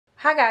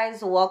Hi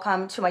guys,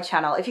 welcome to my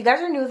channel. If you guys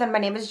are new, then my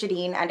name is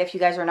Jadene, and if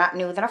you guys are not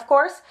new, then of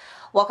course,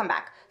 welcome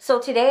back. So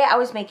today I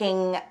was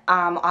making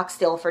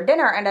oxtail for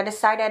dinner, and I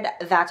decided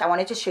that I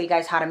wanted to show you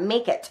guys how to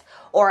make it,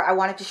 or I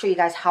wanted to show you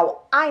guys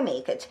how I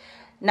make it.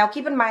 Now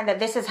keep in mind that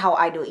this is how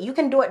I do it. You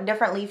can do it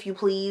differently if you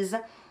please,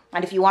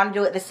 and if you want to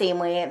do it the same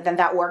way, then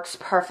that works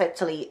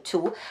perfectly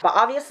too. But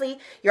obviously,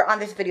 you're on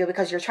this video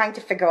because you're trying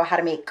to figure out how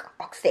to make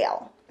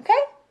oxtail, okay?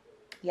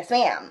 Yes,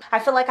 ma'am. I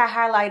feel like I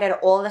highlighted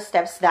all the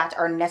steps that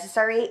are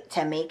necessary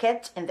to make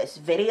it in this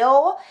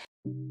video.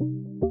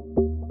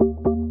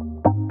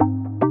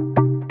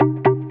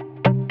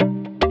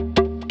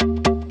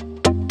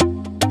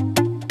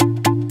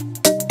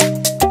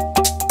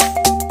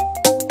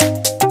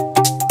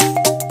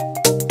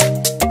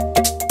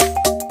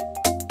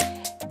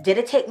 Did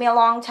it take me a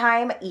long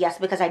time? Yes,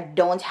 because I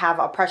don't have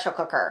a pressure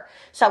cooker.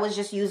 So I was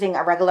just using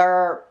a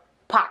regular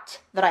pot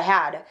that I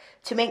had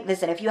to make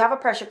this. And if you have a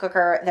pressure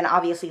cooker, then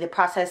obviously the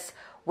process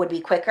would be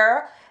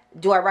quicker.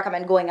 Do I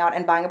recommend going out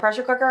and buying a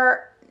pressure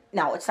cooker?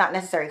 No, it's not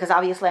necessary, because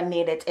obviously I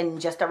made it in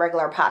just a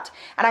regular pot,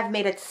 and I've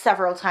made it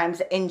several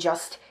times in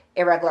just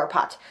a regular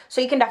pot. So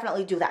you can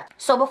definitely do that.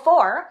 So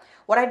before,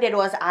 what I did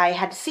was I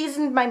had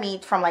seasoned my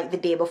meat from like the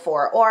day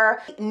before,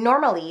 or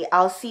normally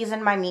I'll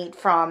season my meat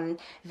from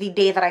the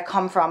day that I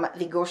come from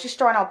the grocery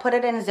store, and I'll put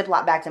it in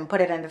Ziploc bags and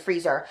put it in the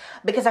freezer,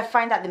 because I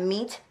find that the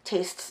meat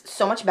tastes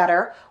so much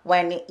better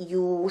when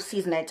you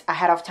season it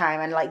ahead of time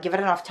and like give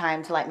it enough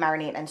time to like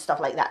marinate and stuff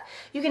like that.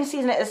 You can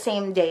season it the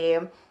same day.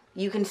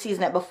 You can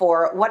season it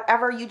before.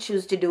 Whatever you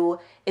choose to do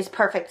is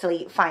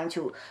perfectly fine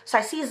too. So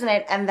I season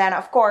it, and then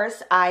of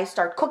course I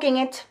start cooking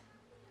it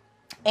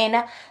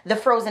in the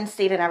frozen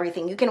state and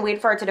everything. You can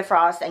wait for it to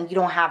defrost, and you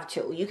don't have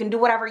to. You can do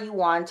whatever you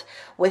want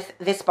with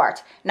this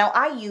part. Now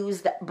I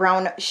used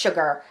brown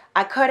sugar.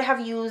 I could have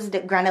used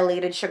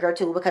granulated sugar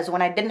too, because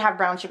when I didn't have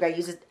brown sugar,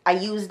 I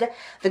used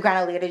the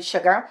granulated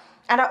sugar.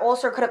 And I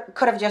also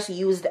could have just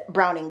used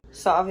browning.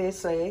 So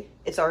obviously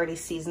it's already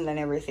seasoned and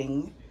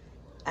everything.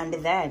 And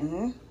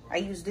then I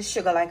use the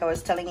sugar like I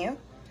was telling you,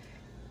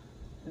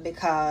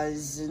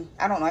 because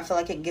I don't know, I feel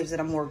like it gives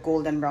it a more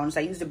golden brown. So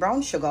I use the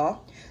brown sugar,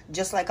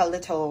 just like a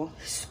little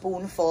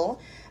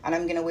spoonful, and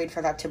I'm gonna wait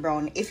for that to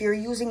brown. If you're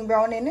using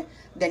browning,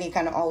 then you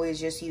can always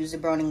just use the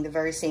browning the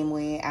very same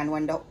way, and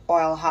when the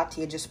oil hot,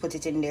 you just put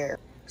it in there.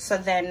 So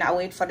then I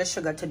wait for the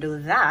sugar to do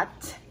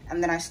that,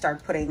 and then I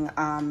start putting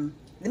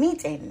the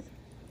meat in.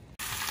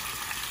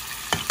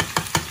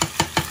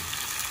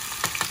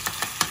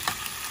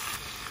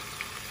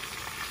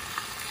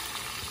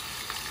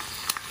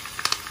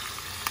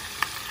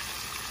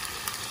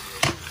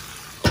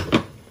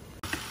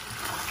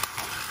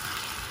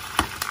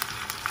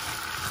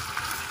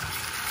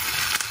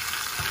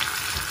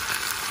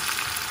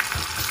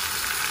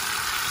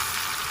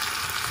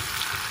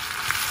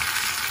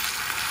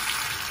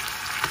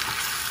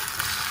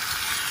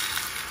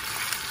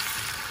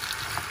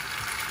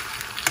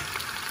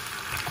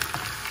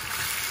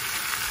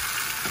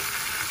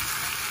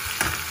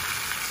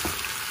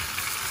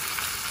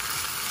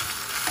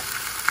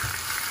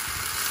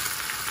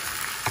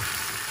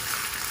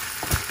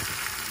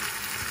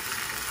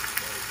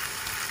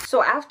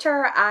 So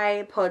after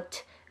I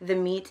put the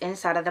meat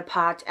inside of the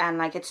pot and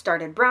like it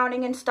started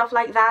browning and stuff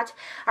like that,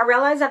 I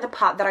realized that the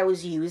pot that I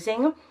was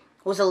using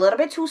was a little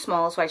bit too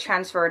small, so I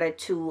transferred it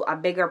to a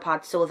bigger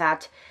pot so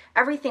that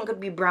everything could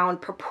be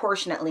browned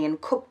proportionately and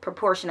cooked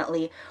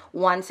proportionately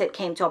once it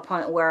came to a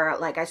point where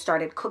like I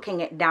started cooking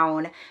it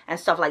down and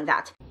stuff like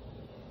that.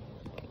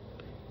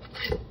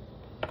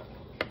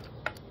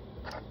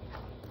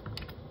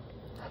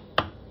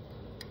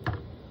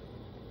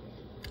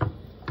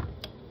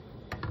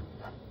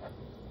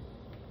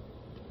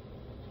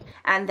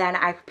 And then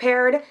I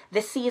prepared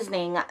the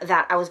seasoning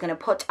that I was going to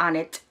put on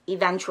it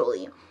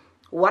eventually.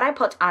 What I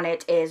put on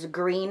it is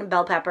green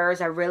bell peppers.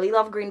 I really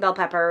love green bell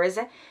peppers,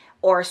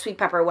 or sweet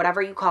pepper,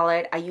 whatever you call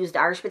it. I used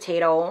Irish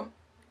potato,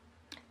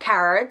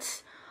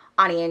 carrots,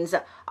 onions.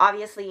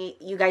 Obviously,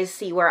 you guys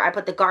see where I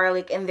put the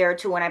garlic in there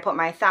too, and I put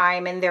my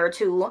thyme in there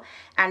too.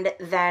 And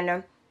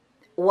then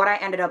what I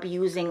ended up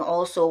using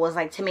also was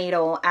like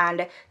tomato,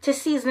 and to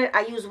season it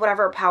I used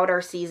whatever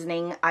powder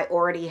seasoning I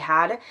already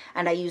had,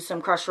 and I used some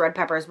crushed red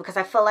peppers because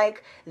I feel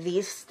like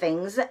these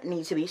things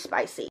need to be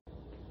spicy.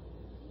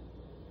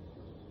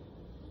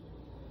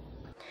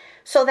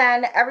 So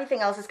then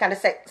everything else is kind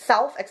of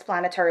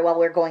self-explanatory while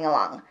we're going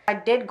along. I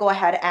did go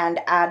ahead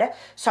and add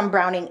some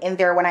browning in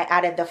there when I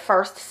added the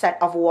first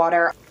set of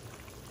water.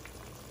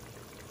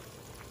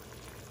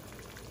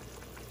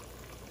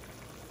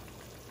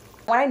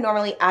 When I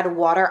normally add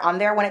water on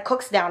there, when it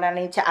cooks down and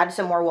I need to add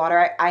some more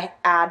water, I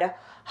add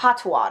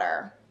hot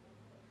water.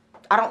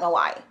 I don't know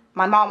why.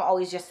 My mom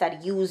always just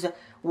said use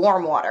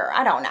warm water.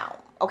 I don't know,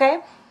 okay?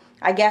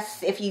 I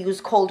guess if you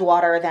use cold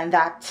water, then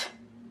that,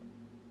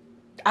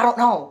 I don't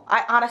know.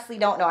 I honestly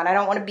don't know, and I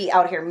don't want to be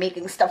out here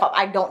making stuff up.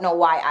 I don't know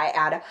why I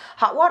add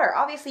hot water.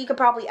 Obviously, you could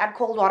probably add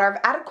cold water.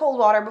 I've added cold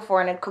water before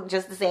and it cooked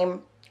just the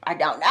same. I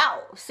don't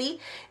know. See,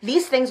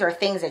 these things are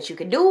things that you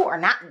can do or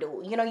not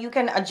do. You know, you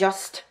can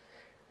adjust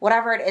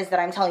whatever it is that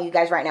I'm telling you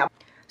guys right now.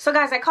 So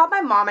guys, I called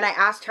my mom and I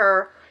asked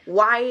her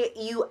why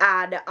you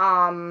add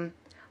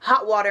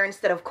hot water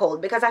instead of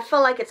cold, because I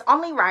feel like it's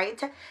only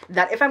right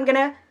that if I'm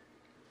gonna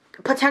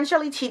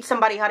potentially teach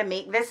somebody how to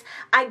make this,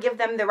 I give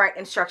them the right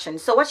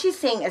instructions. So what she's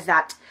saying is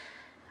that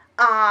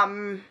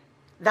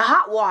the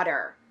hot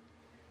water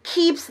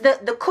keeps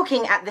the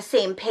cooking at the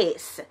same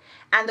pace,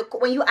 and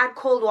when you add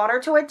cold water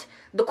to it,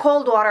 the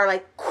cold water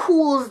like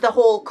cools the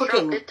whole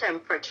cooking. Drop the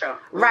temperature.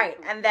 Right,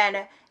 and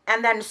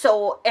then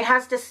so it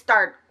has to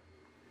start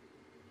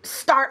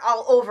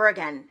all over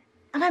again.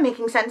 Am I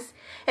making sense?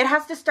 It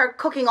has to start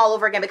cooking all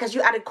over again because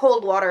you added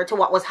cold water to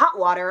what was hot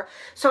water,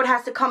 so it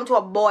has to come to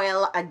a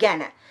boil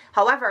again.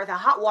 However, the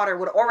hot water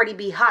would already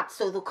be hot,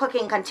 so the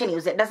cooking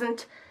continues. It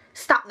doesn't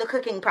stop the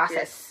cooking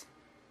process.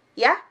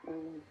 Yeah?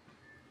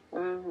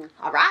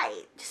 All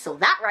right. So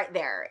that right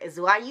there is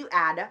why you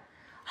add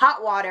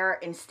hot water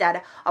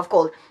instead of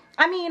cold.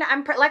 I mean,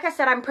 like I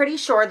said, I'm pretty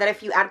sure that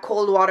if you add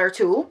cold water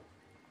too,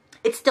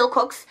 it still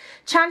cooks.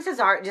 Chances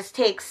are it just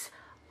takes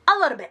a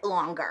little bit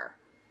longer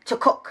to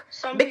cook.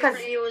 Some people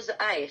use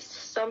ice.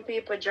 Some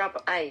people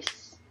drop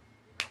ice.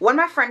 When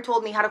my friend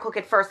told me how to cook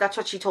it first, that's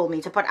what she told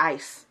me, to put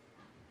ice.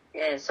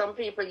 Yeah, some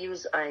people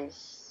use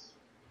ice.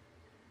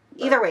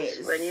 Either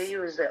ways. When you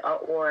use the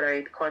hot water,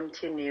 it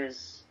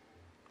continues.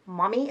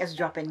 Mommy is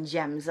dropping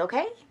gems,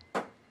 okay?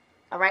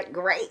 All right,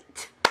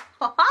 great.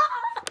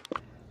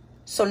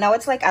 So now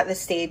it's like at the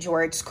stage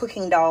where it's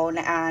cooking down,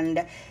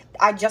 and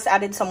I just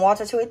added some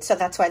water to it, so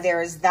that's why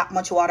there's that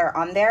much water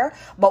on there.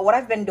 But what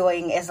I've been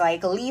doing is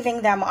like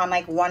leaving them on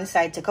like one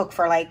side to cook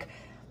for like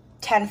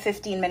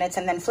 10-15 minutes,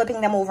 and then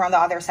flipping them over on the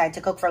other side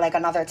to cook for like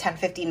another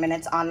 10-15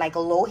 minutes on like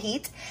low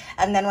heat.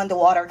 And then when the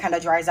water kind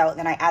of dries out,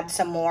 then I add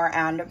some more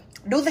and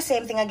do the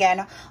same thing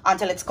again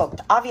until it's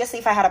cooked. Obviously,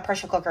 if I had a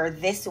pressure cooker,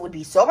 this would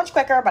be so much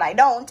quicker, but I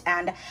don't,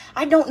 and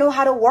I don't know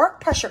how to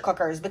work pressure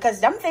cookers because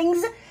them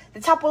things,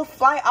 the top will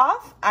fly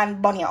off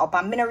and burn you up.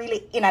 I'm not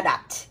really into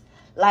that.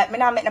 Like, me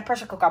not making a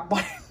pressure cooker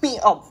burn me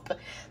up.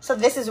 So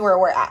this is where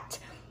we're at.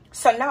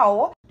 So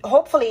now,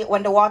 hopefully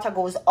when the water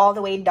goes all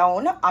the way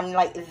down on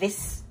like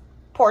this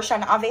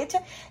portion of it,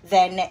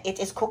 then it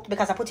is cooked,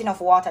 because I put enough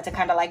water to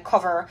kind of like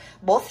cover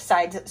both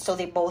sides so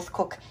they both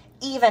cook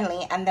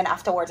evenly. And then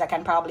afterwards I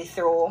can probably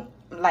throw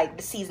like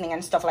the seasoning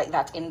and stuff like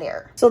that in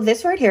there. So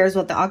this right here is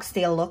what the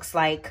oxtail looks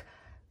like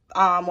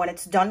when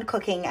it's done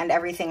cooking and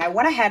everything. I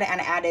went ahead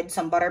and added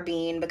some butter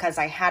bean because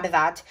I had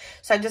that,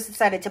 so I just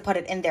decided to put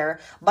it in there.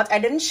 But I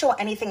didn't show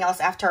anything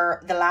else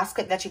after the last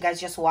clip that you guys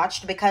just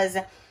watched because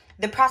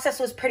the process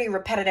was pretty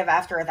repetitive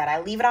after that.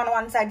 I leave it on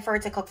one side for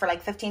it to cook for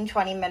like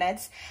 15-20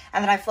 minutes,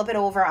 and then I flip it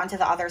over onto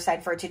the other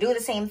side for it to do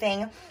the same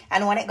thing.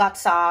 And when it got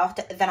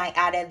soft, then I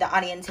added the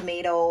onion,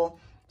 tomato,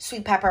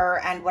 sweet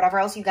pepper, and whatever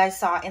else you guys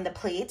saw in the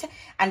plate.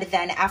 And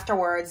then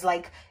afterwards,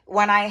 like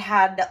when I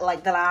had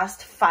like the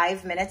last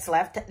 5 minutes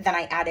left, then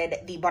I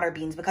added the butter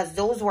beans because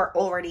those were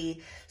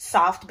already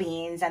soft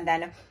beans. And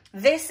then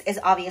this is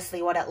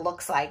obviously what it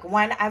looks like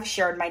when I've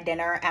shared my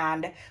dinner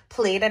and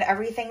plated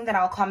everything. Then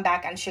I'll come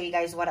back and show you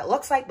guys what it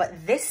looks like.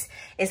 But this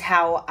is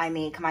how I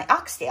make my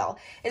oxtail.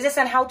 Is this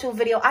a how-to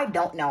video? I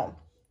don't know.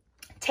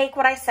 Take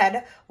what I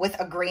said with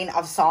a grain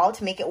of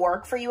salt. Make it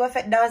work for you if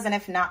it does. And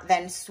if not,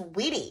 then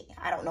sweetie,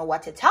 I don't know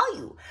what to tell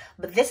you.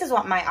 But this is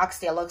what my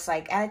oxtail looks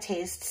like. And it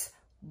tastes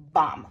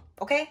bomb.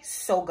 Okay?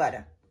 So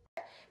good.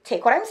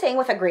 Take what I'm saying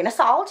with a grain of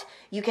salt.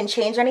 You can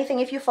change anything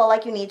if you feel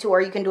like you need to,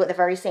 or you can do it the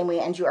very same way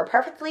and you are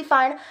perfectly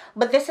fine.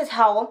 But this is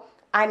how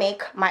I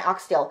make my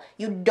oxtail.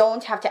 You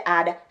don't have to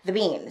add the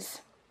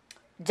beans.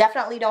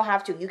 Definitely don't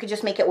have to. You could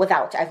just make it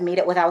without. I've made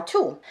it without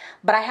too.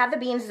 But I had the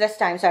beans this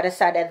time, so I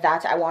decided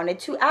that I wanted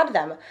to add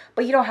them.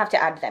 But you don't have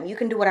to add them. You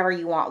can do whatever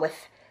you want with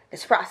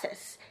this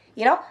process,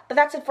 you know? But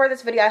that's it for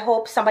this video. I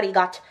hope somebody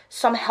got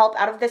some help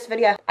out of this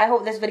video. I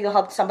hope this video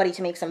helped somebody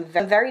to make some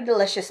very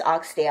delicious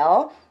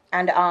oxtail.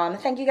 And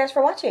thank you guys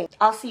for watching.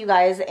 I'll see you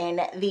guys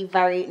in the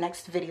very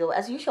next video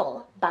as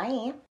usual.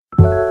 Bye.